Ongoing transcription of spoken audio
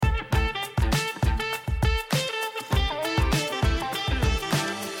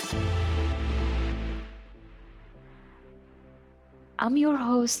I'm your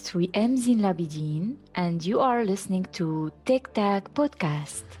host, Riem Zin Labidin, and you are listening to Tech Tag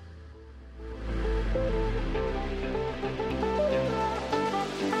Podcast.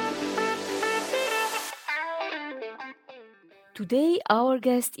 Today, our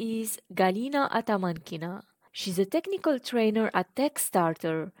guest is Galina Atamankina. She's a technical trainer at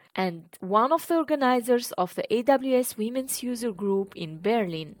TechStarter and one of the organizers of the AWS Women's User Group in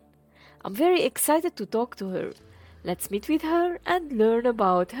Berlin. I'm very excited to talk to her. Let's meet with her and learn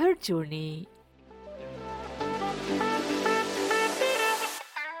about her journey.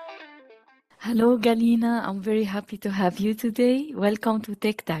 Hello, Galina. I'm very happy to have you today. Welcome to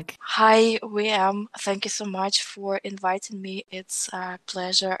TechTag. Hi, William. Thank you so much for inviting me. It's a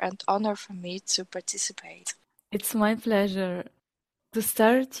pleasure and honor for me to participate. It's my pleasure. To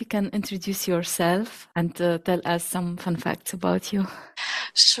start, you can introduce yourself and tell us some fun facts about you.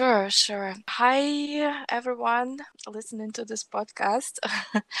 Sure. Hi, everyone listening to this podcast.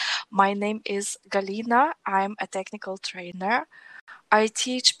 My name is Galina. I'm a technical trainer. I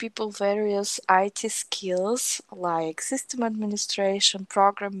teach people various IT skills like system administration,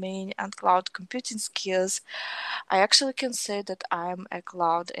 programming, and cloud computing skills. I actually can say that I'm a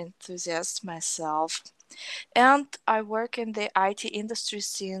cloud enthusiast myself. And I work in the IT industry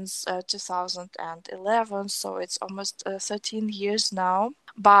since 2011, so it's almost 13 years now.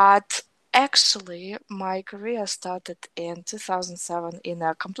 But actually, my career started in 2007 in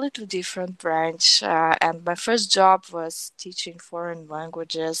a completely different branch, and my first job was teaching foreign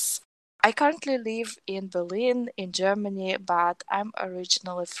languages. I currently live in Berlin, in Germany, but I'm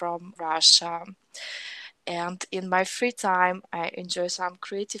originally from Russia. And in my free time, I enjoy some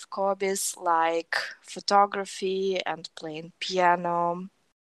creative hobbies like photography and playing piano.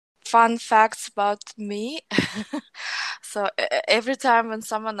 Fun facts about me. So every time when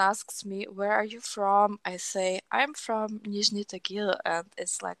someone asks me, "Where are you from?" I say, "I'm from Nizhny Tagil," and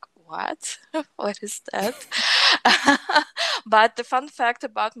it's like, "What? What is that?" But the fun fact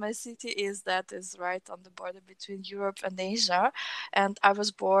about my city is that it's right on the border between Europe and Asia, and I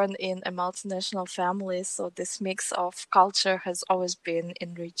was born in a multinational family, so this mix of culture has always been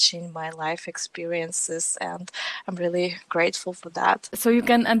enriching my life experiences, and I'm really grateful for that. So you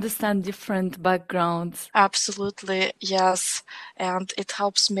can understand different backgrounds. Absolutely, yes. And it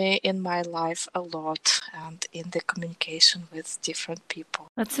helps me in my life a lot and in the communication with different people.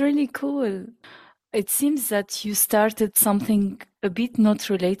 That's really cool. It seems that you started something a bit not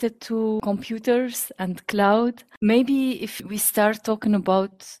related to computers and cloud. Maybe if we start talking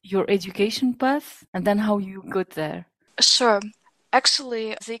about your education path and then how you got there. Sure.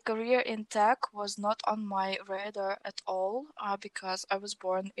 Actually, the career in tech was not on my radar at all because I was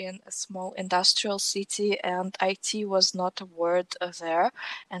born in a small industrial city and IT was not a word there.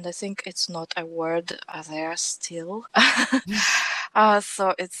 And I think it's not a word there still.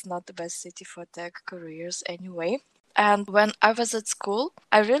 So it's not the best city for tech careers anyway. And when I was at school,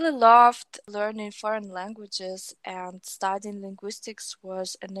 I really loved learning foreign languages, and studying linguistics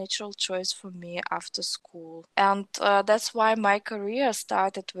was a natural choice for me after school. And that's why my career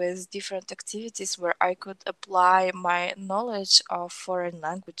started with different activities where I could apply my knowledge of foreign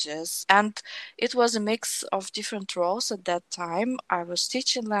languages. And it was a mix of different roles at that time. I was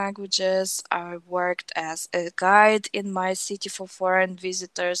teaching languages, I worked as a guide in my city for foreign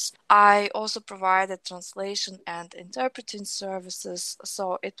visitors. I also provided translation and interpreting services,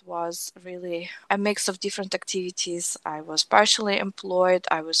 so it was really a mix of different activities. I was partially employed,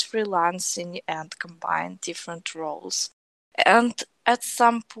 I was freelancing, and combined different roles. And at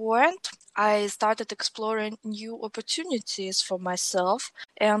some point, I started exploring new opportunities for myself,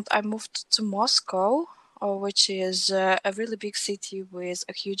 and I moved to Moscow, which is a really big city with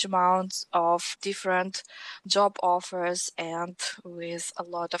a huge amount of different job offers and with a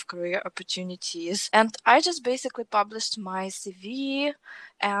lot of career opportunities. And I just basically published my CV,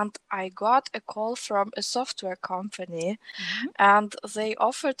 and I got a call from a software company, and they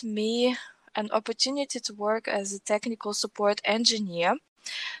offered me an opportunity to work as a technical support engineer.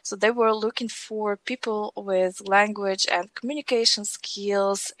 So they were looking for people with language and communication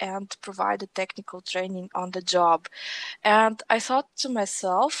skills and provided technical training on the job. And I thought to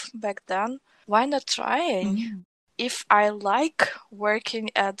myself back then, why not trying? If I like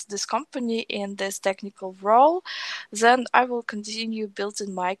working at this company in this technical role, then I will continue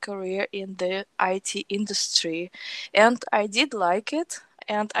building my career in the IT industry. And I did like it,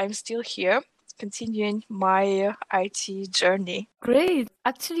 and I'm still here continuing my IT journey. Great.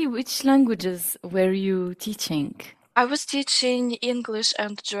 Actually, which languages were you teaching? I was teaching English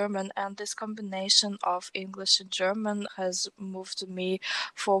and German, and this combination of English and German has moved me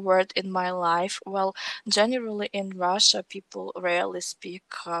forward in my life. Well, generally in Russia, people rarely speak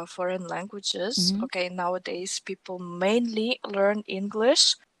foreign languages. Okay, nowadays people mainly learn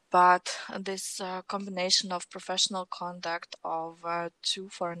English. But this combination of professional conduct of two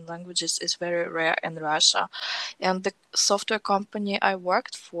foreign languages is very rare in Russia. And the software company I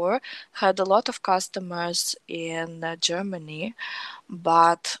worked for had a lot of customers in Germany,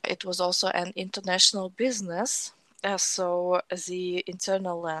 but it was also an international business. So the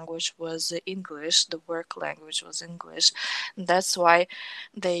internal language was English, the work language was English. And that's why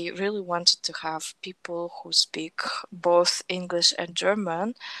they really wanted to have people who speak both English and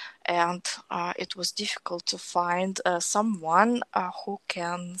German. And it was difficult to find someone who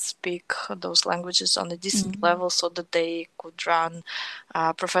can speak those languages on a decent level so that they could run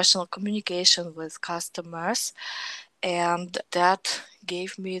professional communication with customers. And that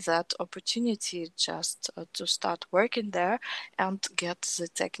gave me that opportunity just to start working there and get the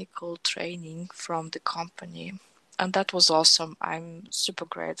technical training from the company. And that was awesome. I'm super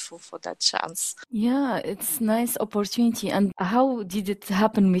grateful for that chance. Yeah, it's nice opportunity. And how did it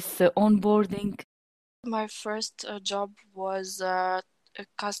happen with the onboarding? My first job was a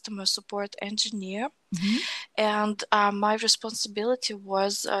customer support engineer. And my responsibility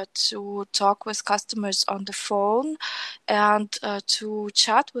was to talk with customers on the phone and to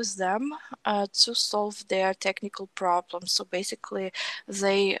chat with them to solve their technical problems. So basically,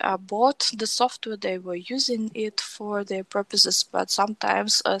 they bought the software, they were using it for their purposes, but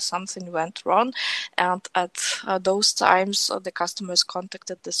sometimes something went wrong. And at those times, the customers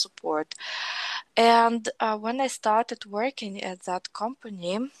contacted the support. And when I started working at that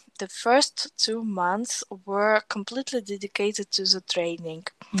company, the first 2 months were completely dedicated to the training.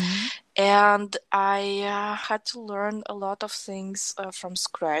 And I had to learn a lot of things from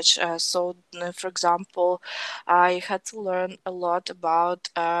scratch. For example, I had to learn a lot about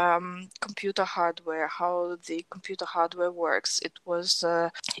computer hardware, how the computer hardware works. It was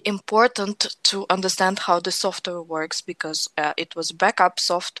important to understand how the software works because it was backup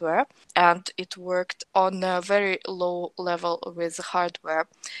software and it worked on a very low level with hardware.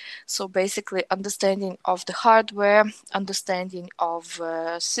 So basically, understanding of the hardware, understanding of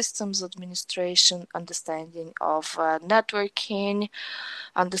systems administration, understanding of networking,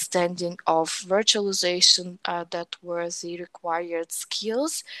 understanding of virtualization, that were the required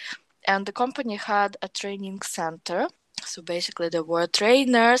skills. And the company had a training center. So basically, there were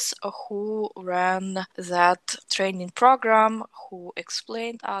trainers who ran that training program, who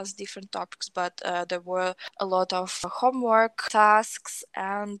explained us different topics, but there were a lot of homework tasks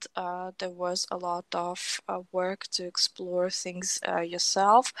and there was a lot of work to explore things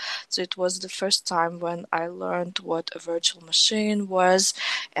yourself. So it was the first time when I learned what a virtual machine was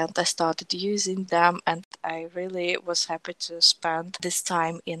and I started using them, and I really was happy to spend this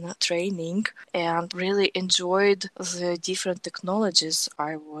time in training and really enjoyed the different technologies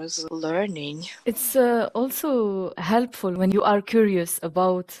I was learning. It's also helpful when you are curious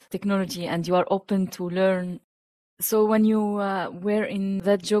about technology and you are open to learn. So when you were in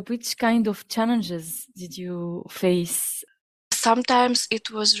that job, which kind of challenges did you face? Sometimes it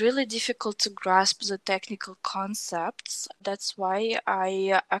was really difficult to grasp the technical concepts. That's why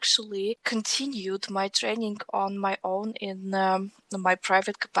I actually continued my training on my own in my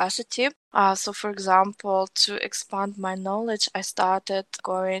private capacity. So, for example, to expand my knowledge, I started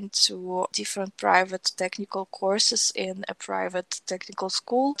going to different private technical courses in a private technical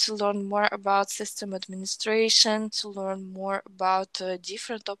school to learn more about system administration, to learn more about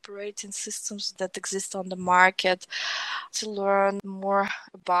different operating systems that exist on the market, to learn more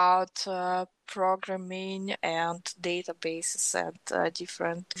about programming and databases and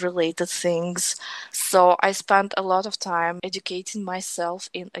different related things. So I spent a lot of time educating myself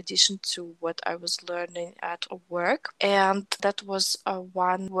in addition to what I was learning at work. And that was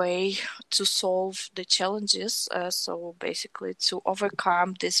one way to solve the challenges. So basically to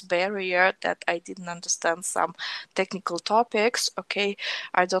overcome this barrier that I didn't understand some technical topics. Okay,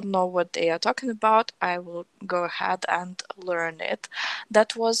 I don't know what they are talking about. I will go ahead and learn it.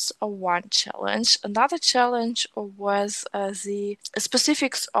 That was one challenge. Another challenge was the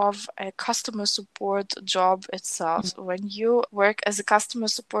specifics of a customer support job itself. When you work as a customer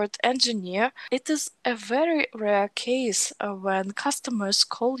support engineer, it is a very rare case when customers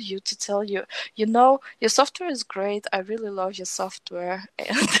call you to tell you, you know, your software is great. I really love your software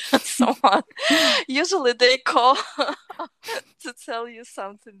and so on. Usually they call to tell you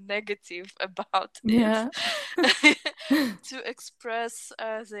something negative about it, Yeah. to express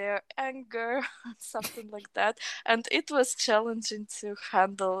their anger, something like that. And it was challenging to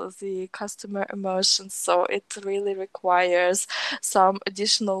handle the customer emotions, so it really requires some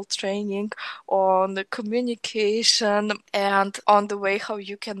additional training on the communication and on the way how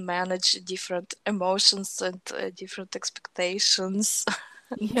you can manage different emotions and different expectations.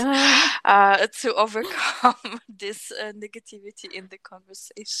 Yeah. To overcome this negativity in the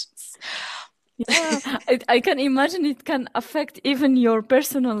conversations. Yeah. I can imagine it can affect even your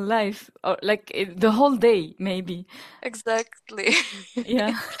personal life, or like the whole day, maybe. Exactly.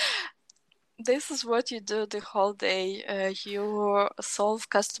 Yeah. This is what you do the whole day. You solve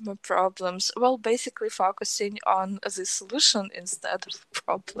customer problems. Well, basically focusing on the solution instead of the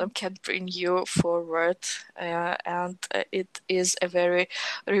problem can bring you forward. And it is a very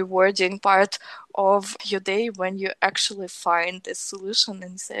rewarding part of your day when you actually find a solution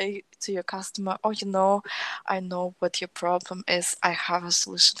and say to your customer, oh, I know what your problem is. I have a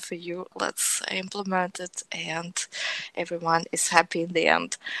solution for you. Let's implement it. And everyone is happy in the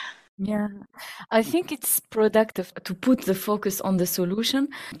end. Yeah, I think it's productive to put the focus on the solution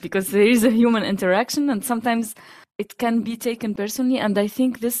because there is a human interaction and sometimes it can be taken personally. And I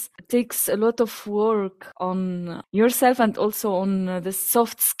think this takes a lot of work on yourself and also on the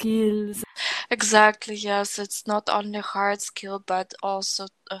soft skills. Exactly, yes. It's not only hard skill, but also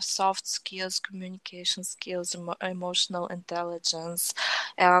soft skills, communication skills, emotional intelligence.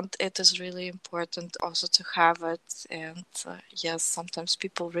 And it is really important also to have it. And yes, sometimes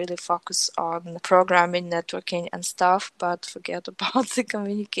people really focus on programming, networking, and stuff, but forget about the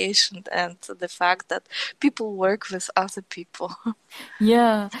communication and the fact that people work with other people.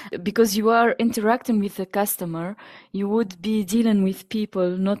 Yeah, because you are interacting with the customer, you would be dealing with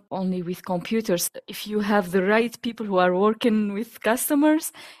people, not only with computers. If you have the right people who are working with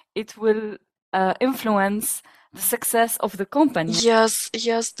customers, it will influence the success of the company. Yes,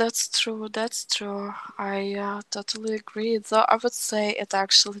 that's true. That's true. I totally agree. Though I would say it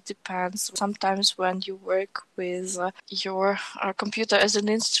actually depends. Sometimes when you work with your computer as an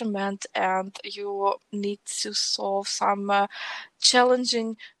instrument and you need to solve some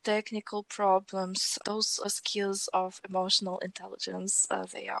challenging technical problems, those skills of emotional intelligence,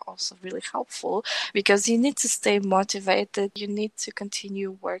 they are also really helpful because you need to stay motivated. You need to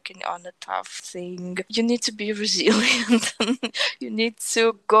continue working on a tough thing. You need to be resilient. You need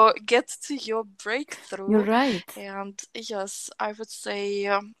to go get to your You're breakthrough. right. And yes, I would say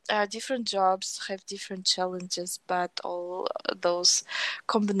different jobs have different challenges, but all those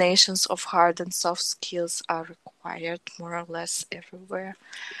combinations of hard and soft skills are required more or less everywhere.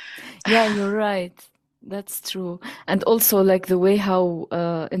 Yeah, you're right. That's true. And also like the way how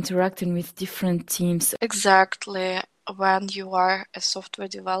interacting with different teams. Exactly. When you are a software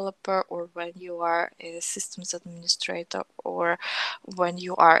developer or when you are a systems administrator or when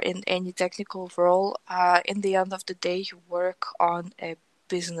you are in any technical role, in the end of the day, you work on a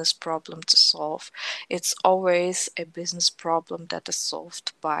business problem to solve. It's always a business problem that is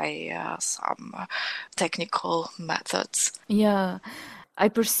solved by some technical methods. Yeah. I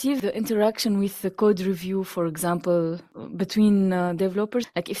perceive the interaction with the code review, for example, between developers.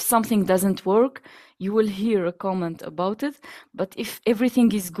 Like if something doesn't work, you will hear a comment about it. But if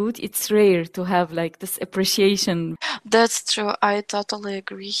everything is good, it's rare to have like this appreciation. That's true. I totally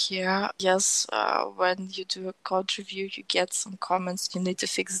agree here. Yes, when you do a code review, you get some comments. You need to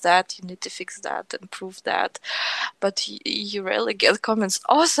fix that. You need to fix that, improve that. But you rarely get comments.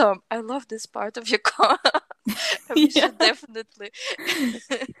 Awesome! I love this part of your code. we Yeah. should definitely,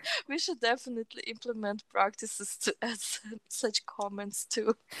 we should definitely implement practices to add such comments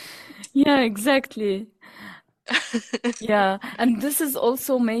too. Yeah, exactly. Yeah, and this is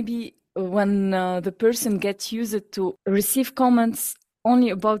also maybe when the person gets used to receive comments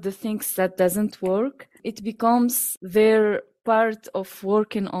only about the things that doesn't work, it becomes their part of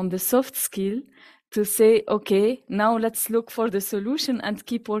working on the soft skill to say, okay, now let's look for the solution and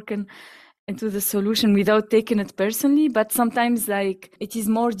keep working into the solution without taking it personally. But sometimes like it is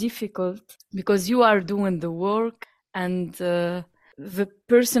more difficult because you are doing the work and the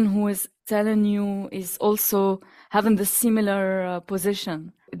person who is telling you is also having the similar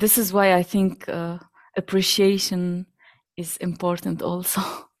position. This is why I think appreciation is important also.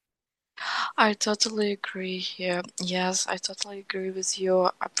 I totally agree here. Yes, I totally agree with you.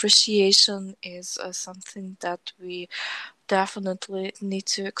 Appreciation is something that we definitely need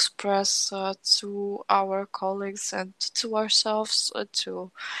to express to our colleagues and to ourselves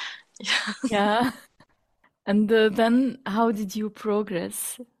too. Yeah. And then how did you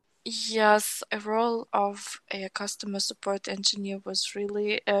progress? Yes, a role of a customer support engineer was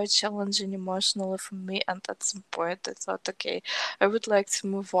really challenging emotionally for me, and at some point I thought, okay, I would like to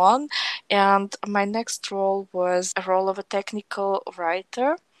move on. And my next role was a role of a technical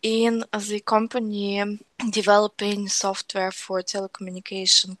writer in the company developing software for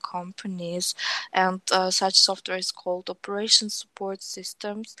telecommunication companies, and such software is called operation support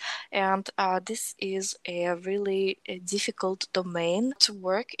systems. And this is a really difficult domain to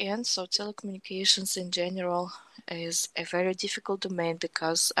work in. So telecommunications in general is a very difficult domain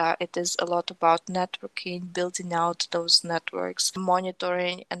because it is a lot about networking, building out those networks,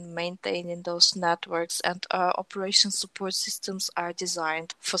 monitoring and maintaining those networks, and operation support systems are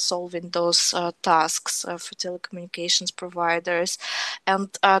designed for solving those tasks for telecommunications providers. And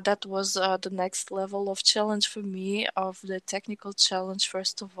that was the next level of challenge for me, of the technical challenge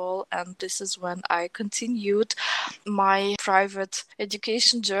first of all. And this is when I continued my private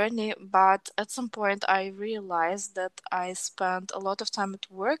education journey. But at some point I realized that I spent a lot of time at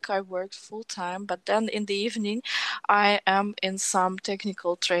work. I worked full time, but then in the evening I am in some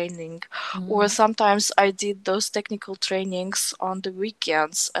technical training, or sometimes I did those technical trainings on the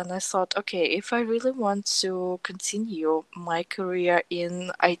weekends. And I thought, okay, if I really want to continue my career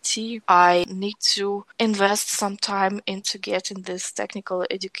in IT, I need to invest some time into getting this technical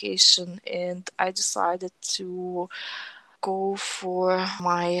education. And I decided to go for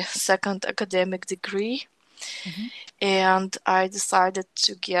my second academic degree, Mm-hmm. and I decided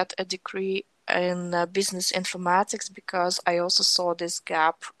to get a degree in business informatics because I also saw this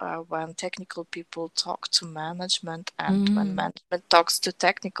gap when technical people talk to management and when Mm, management talks to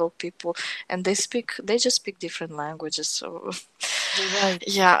technical people, and they just speak different languages. So you're right.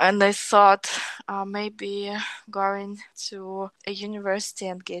 yeah, and I thought maybe going to a university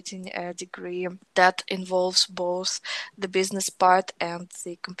and getting a degree that involves both the business part and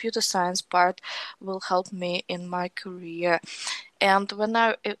the computer science part will help me in my career. And when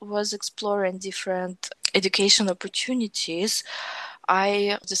I was exploring different education opportunities,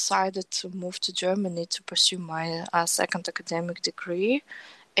 I decided to move to Germany to pursue my second academic degree.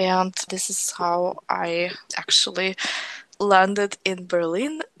 And this is how I actually landed in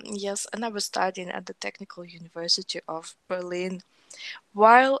Berlin. Yes, and I was studying at the Technical University of Berlin.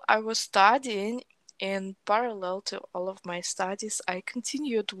 While I was studying, in parallel to all of my studies, I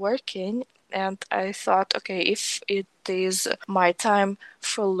continued working, and I thought, okay, if it is my time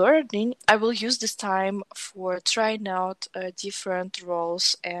for learning, I will use this time for trying out different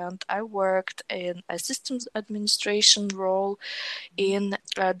roles. And I worked in a systems administration role in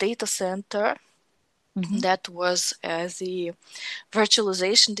a data center. Mm-hmm. That was the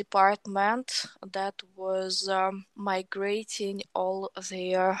virtualization department that was migrating all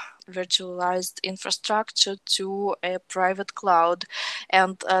their virtualized infrastructure to a private cloud.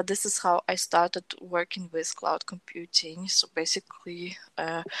 And this is how I started working with cloud computing. So basically,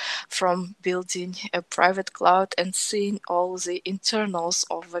 from building a private cloud and seeing all the internals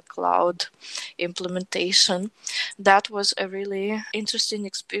of a cloud implementation. That was a really interesting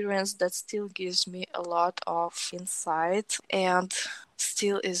experience that still gives me a lot of insight and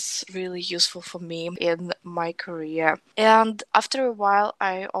still is really useful for me in my career. And after a while,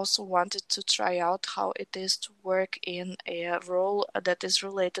 I also wanted to try out how it is to work in a role that is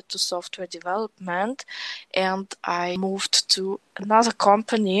related to software development. And I moved to another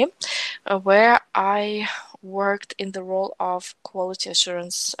company where I worked in the role of quality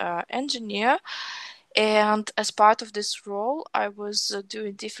assurance engineer. And as part of this role, I was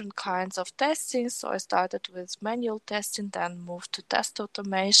doing different kinds of testing. So I started with manual testing, then moved to test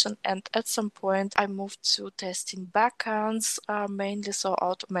automation. And at some point, I moved to testing backends, mainly so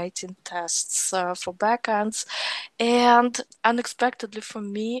automating tests for backends. And unexpectedly for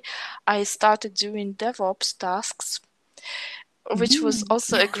me, I started doing DevOps tasks, which was Mm-hmm.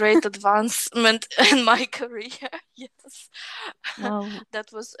 also a great advancement in my career. Yes. Wow.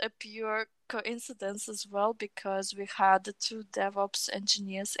 That was a pure coincidence as well, because we had two DevOps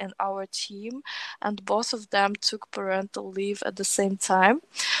engineers in our team and both of them took parental leave at the same time.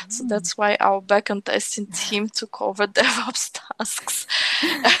 So Mm. that's why our backend testing team took over DevOps tasks.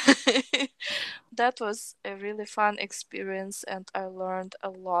 That was a really fun experience, and I learned a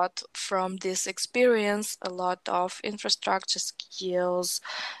lot from this experience, a lot of infrastructure skills,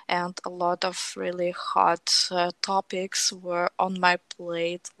 and a lot of really hot topics were on my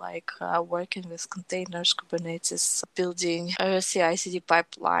plate, like working with containers, Kubernetes, building CI/CD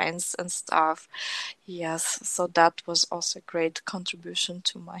pipelines and stuff. Yes, so that was also a great contribution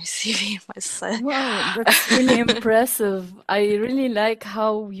to my CV, myself. Wow, that's really impressive. I really like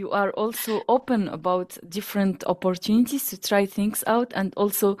how you are also open about different opportunities to try things out and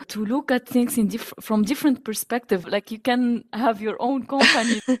also to look at things in from different perspective. Like you can have your own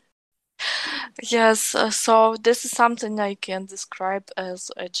company. Yes, so this is something I can describe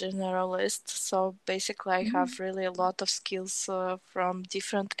as a generalist. So basically, I have really a lot of skills from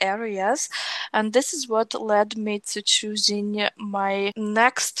different areas, and this is what led me to choosing my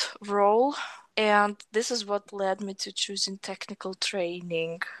next role. And this is what led me to choosing technical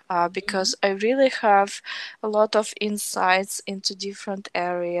training because I really have a lot of insights into different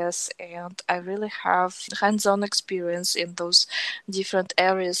areas and I really have hands-on experience in those different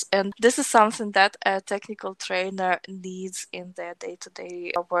areas. And this is something that a technical trainer needs in their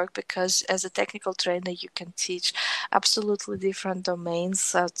day-to-day work because as a technical trainer, you can teach absolutely different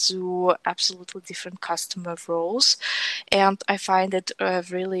domains to absolutely different customer roles. And I find it a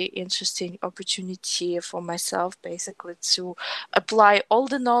really interesting opportunity for myself basically to apply all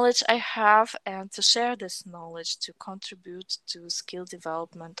the knowledge I have and to share this knowledge to contribute to skill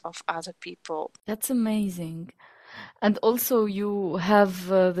development of other people. That's amazing. And also you have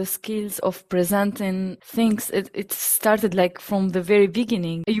the skills of presenting things. It started like from the very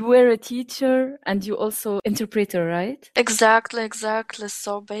beginning. You were a teacher and you also interpreter, right? Exactly, exactly.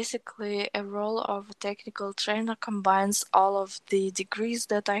 So basically, a role of a technical trainer combines all of the degrees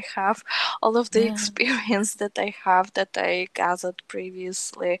that I have, all of the Yeah. experience that I have that I gathered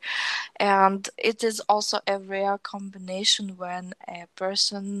previously. And it is also a rare combination when a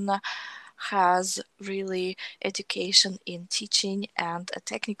person has really education in teaching and a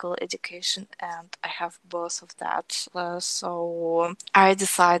technical education, and I have both of that. So I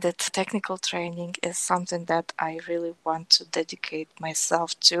decided technical training is something that I really want to dedicate myself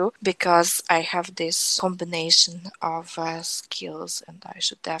to because I have this combination of skills and I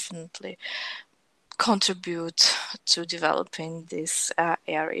should definitely contribute to developing this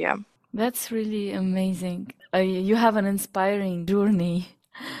area. That's really amazing. You have an inspiring journey.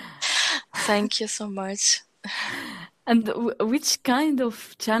 Thank you so much. And which kind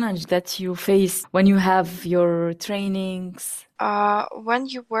of challenge that you face when you have your trainings? When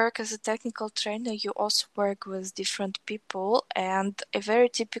you work as a technical trainer, you also work with different people, and a very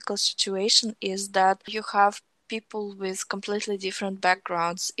typical situation is that you have people with completely different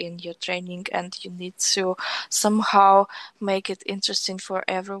backgrounds in your training, and you need to somehow make it interesting for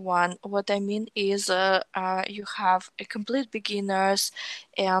everyone. What I mean is, you have a complete beginners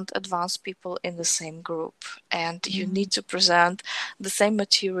and advanced people in the same group, and you need to present the same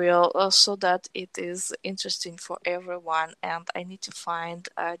material so that it is interesting for everyone. And I need to find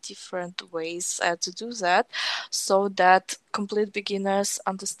different ways to do that so that complete beginners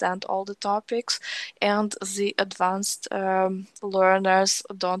understand all the topics and the advanced learners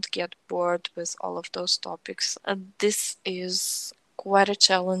don't get bored with all of those topics. This is quite a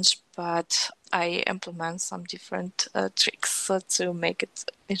challenge, but I implement some different tricks to make it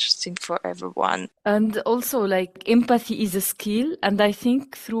interesting for everyone. And also, like, empathy is a skill. And I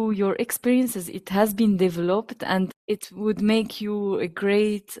think through your experiences, it has been developed and it would make you a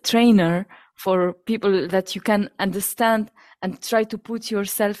great trainer for people that you can understand and try to put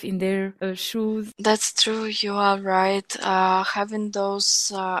yourself in their shoes. That's true, you are right. Having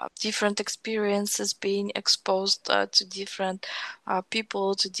those different experiences, being exposed to different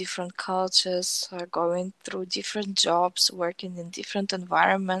people, to different cultures, going through different jobs, working in different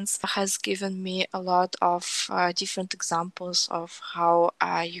environments has given me a lot of different examples of how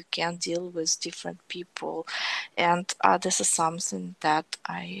you can deal with different people. And this is something that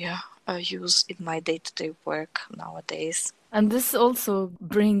I use in my day-to-day work nowadays. And this also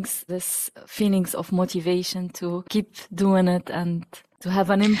brings this feelings of motivation to keep doing it and to have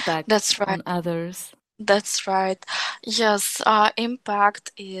an impact That's right. on others. That's right. Yes,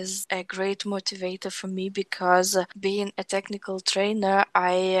 impact is a great motivator for me because being a technical trainer,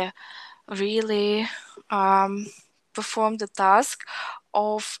 I really perform the task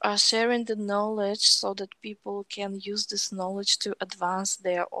of sharing the knowledge so that people can use this knowledge to advance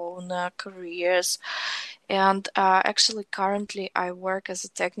their own careers. And actually, currently, I work as a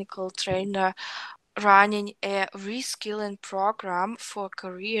technical trainer running a reskilling program for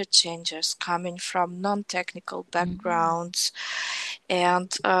career changers coming from non-technical backgrounds.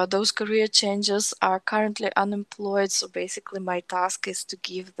 And those career changes are currently unemployed. So basically, my task is to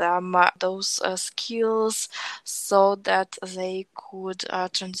give them those skills so that they could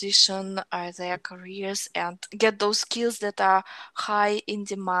transition their careers and get those skills that are high in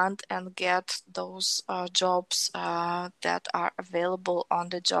demand and get those jobs that are available on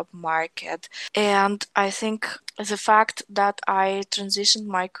the job market. And I think the fact that I transitioned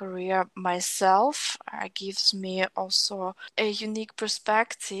my career myself gives me also a unique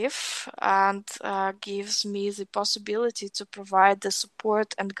perspective and gives me the possibility to provide the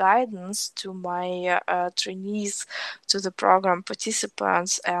support and guidance to my trainees, to the program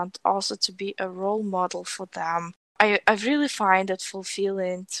participants, and also to be a role model for them. I really find it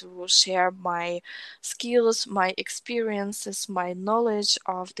fulfilling to share my skills, my experiences, my knowledge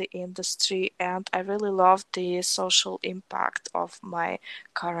of the industry, and I really love the social impact of my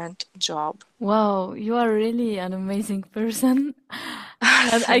current job. Wow, you are really an amazing person.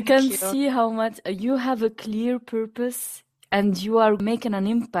 And I Thank can you. see how much you have a clear purpose and you are making an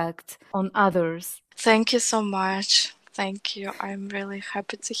impact on others. Thank you so much. Thank you. I'm really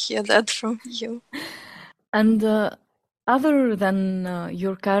happy to hear that from you. And other than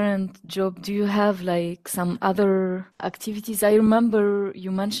your current job, do you have like some other activities? I remember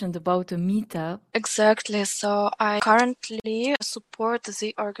you mentioned about a meetup. Exactly. So I currently support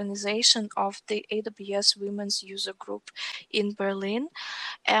the organization of the AWS Women's User Group in Berlin.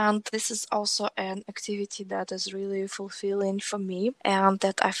 And this is also an activity that is really fulfilling for me and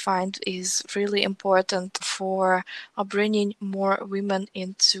that I find is really important for bringing more women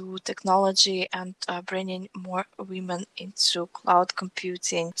into technology and bringing more women into cloud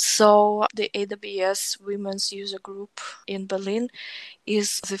computing. So the AWS Women's User Group in Berlin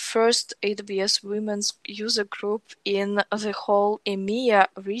is the first AWS women's user group in the whole EMEA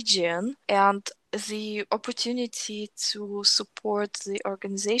region, and the opportunity to support the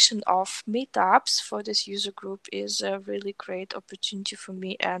organization of meetups for this user group is a really great opportunity for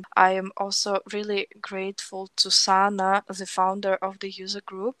me. And I am also really grateful to Sana, the founder of the user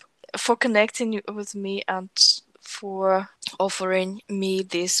group, for connecting with me and for offering me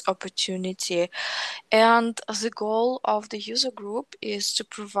this opportunity. And the goal of the user group is to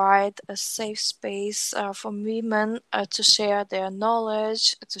provide a safe space for women to share their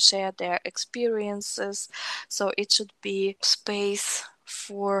knowledge, to share their experiences. So it should be space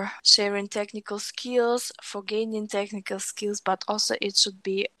for sharing technical skills, for gaining technical skills, but also it should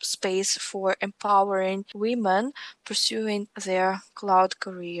be space for empowering women pursuing their cloud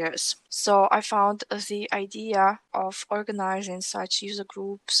careers. So I found the idea of organizing such user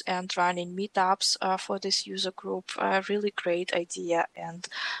groups and running meetups for this user group a really great idea, and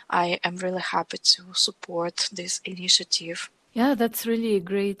I am really happy to support this initiative. Yeah, that's really a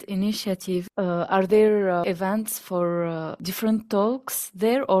great initiative. Are there events for different talks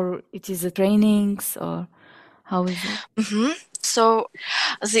there, or it is a trainings, or how is it? So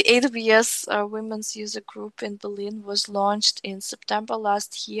the AWS Women's User Group in Berlin was launched in September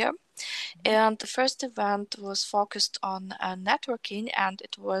last year. And the first event was focused on networking, and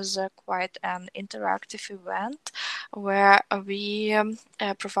it was quite an interactive event where we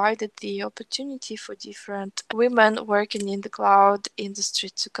provided the opportunity for different women working in the cloud industry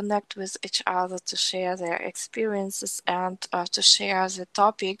to connect with each other, to share their experiences, and to share the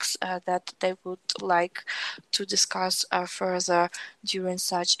topics that they would like to discuss further during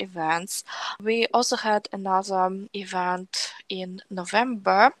such events. We also had another event in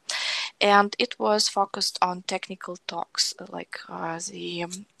November, and it was focused on technical talks, like the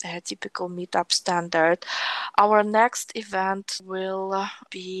typical meetup standard. Our next event will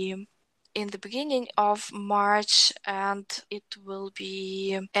be in the beginning of March, and it will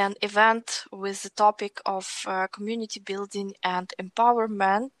be an event with the topic of community building and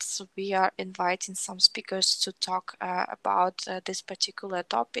empowerment. So we are inviting some speakers to talk about these particular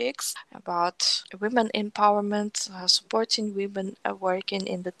topics, about women empowerment, supporting women working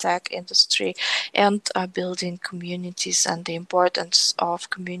in the tech industry, and building communities and the importance of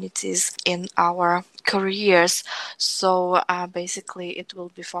communities in our careers. So basically it will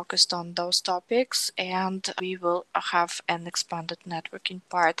be focused on those topics, and we will have an expanded networking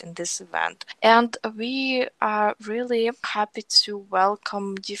part in this event. And we are really happy to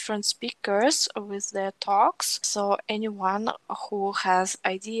welcome different speakers with their talks. So anyone who has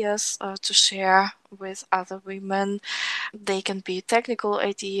ideas to share with other women, they can be technical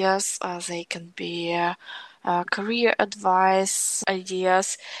ideas, they can be career advice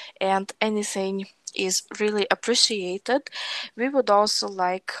ideas, and anything is really appreciated. We would also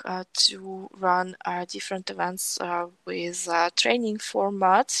like to run different events with training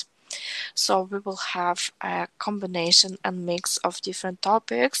formats. So we will have a combination and mix of different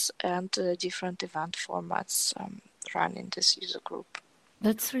topics and different event formats run in this user group.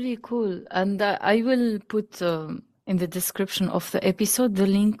 That's really cool. And I will put in the description of the episode the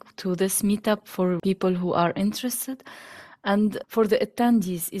link to this meetup for people who are interested. And for the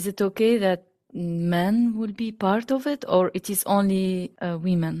attendees, is it okay that men will be part of it, or it is only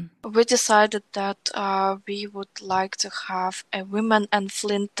women? We decided that we would like to have a women and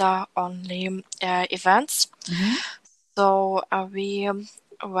Flinta only events. Mm-hmm. So we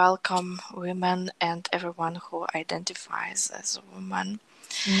welcome women and everyone who identifies as a woman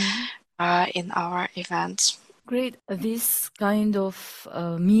in our events. Great. This kind of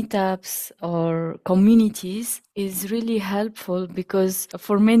meetups or communities is really helpful because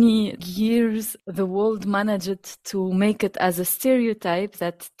for many years the world managed to make it as a stereotype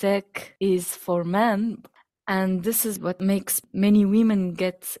that tech is for men. And this is what makes many women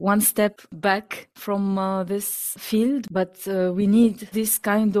get one step back from this field. But we need this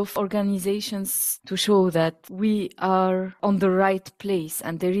kind of organizations to show that we are on the right place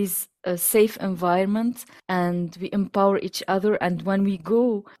and there is a safe environment and we empower each other. And when we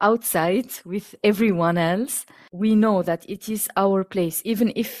go outside with everyone else, we know that it is our place.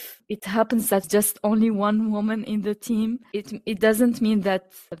 Even if it happens that just only one woman in the team, it doesn't mean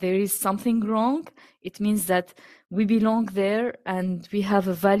that there is something wrong. It means that we belong there and we have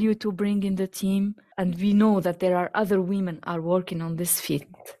a value to bring in the team. And we know that there are other women are working on this field.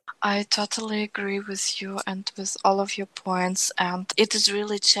 I totally agree with you and with all of your points. And it is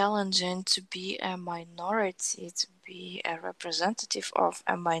really challenging to be a minority, to be a representative of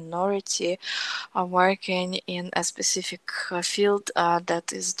a minority working in a specific field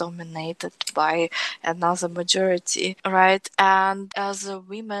that is dominated by another majority, right? And as a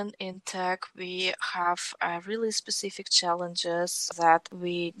women in tech, we have really specific challenges that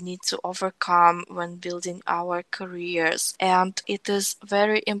we need to overcome when building our careers. And it is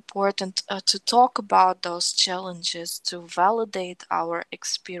very important to talk about those challenges, to validate our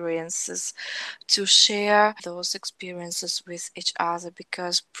experiences, to share those experiences with each other,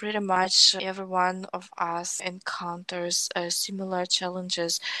 because pretty much every one of us encounters similar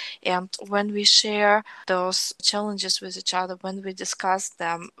challenges. And when we share those challenges with each other, when we discuss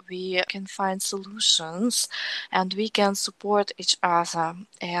them, we can find solutions and we can support each other.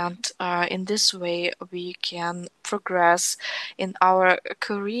 And in this way, we can progress in our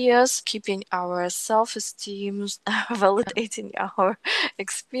careers, keeping our self-esteem, validating our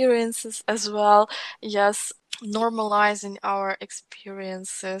experiences as well. Yes, normalizing our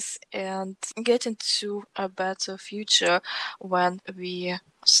experiences and getting to a better future when we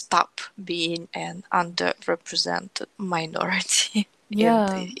stop being an underrepresented minority.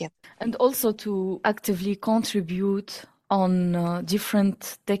 Yeah, and also to actively contribute on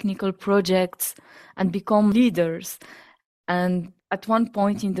different technical projects and become leaders. And at one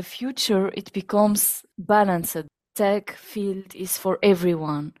point in the future, it becomes balanced. Tech field is for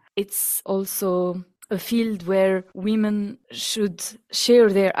everyone. It's also a field where women should share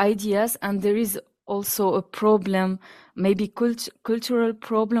their ideas, and there is also a problem, maybe cultural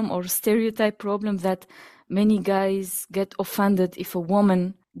problem or stereotype problem, that many guys get offended if a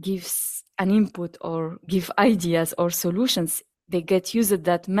woman gives an input or give ideas or solutions. They get used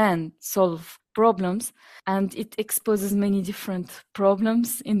that men solve problems, and it exposes many different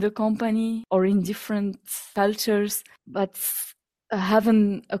problems in the company or in different cultures. But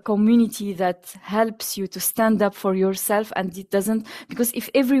having a community that helps you to stand up for yourself, and it doesn't, because if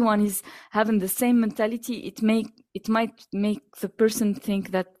everyone is having the same mentality, it might make the person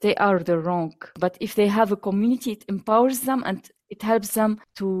think that they are the wrong. But if they have a community, it empowers them and it helps them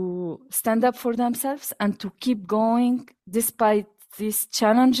to stand up for themselves and to keep going despite these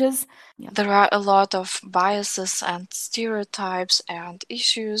challenges. There are a lot of biases and stereotypes and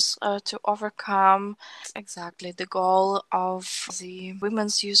issues to overcome. Exactly, the goal of the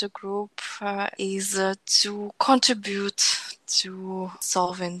women's user group is to contribute to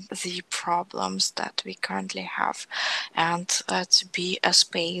solving the problems that we currently have and to be a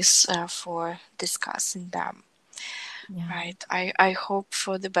space for discussing them. Yeah. Right. I hope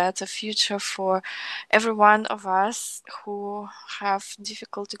for the better future for every one of us who have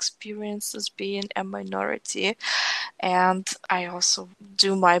difficult experiences being a minority. And I also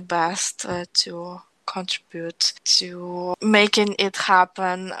do my best to contribute to making it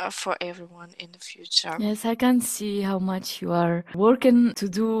happen for everyone in the future. Yes, I can see how much you are working to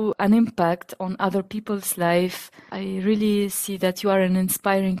do an impact on other people's life. I really see that you are an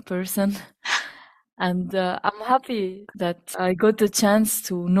inspiring person. And I'm happy that I got the chance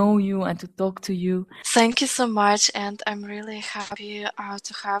to know you and to talk to you. Thank you so much, and I'm really happy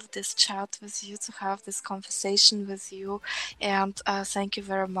to have this chat with you, to have this conversation with you, and thank you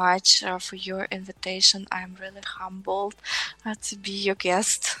very much for your invitation. I'm really humbled to be your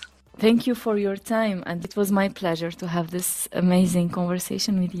guest. Thank you for your time, and it was my pleasure to have this amazing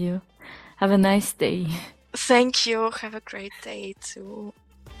conversation with you. Have a nice day. Thank you. Have a great day too.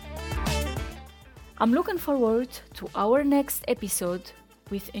 I'm looking forward to our next episode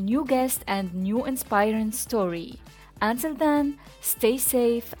with a new guest and new inspiring story. Until then, stay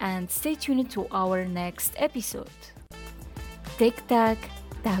safe and stay tuned to our next episode. Tic Tac,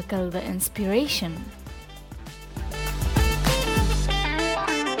 tackle the inspiration.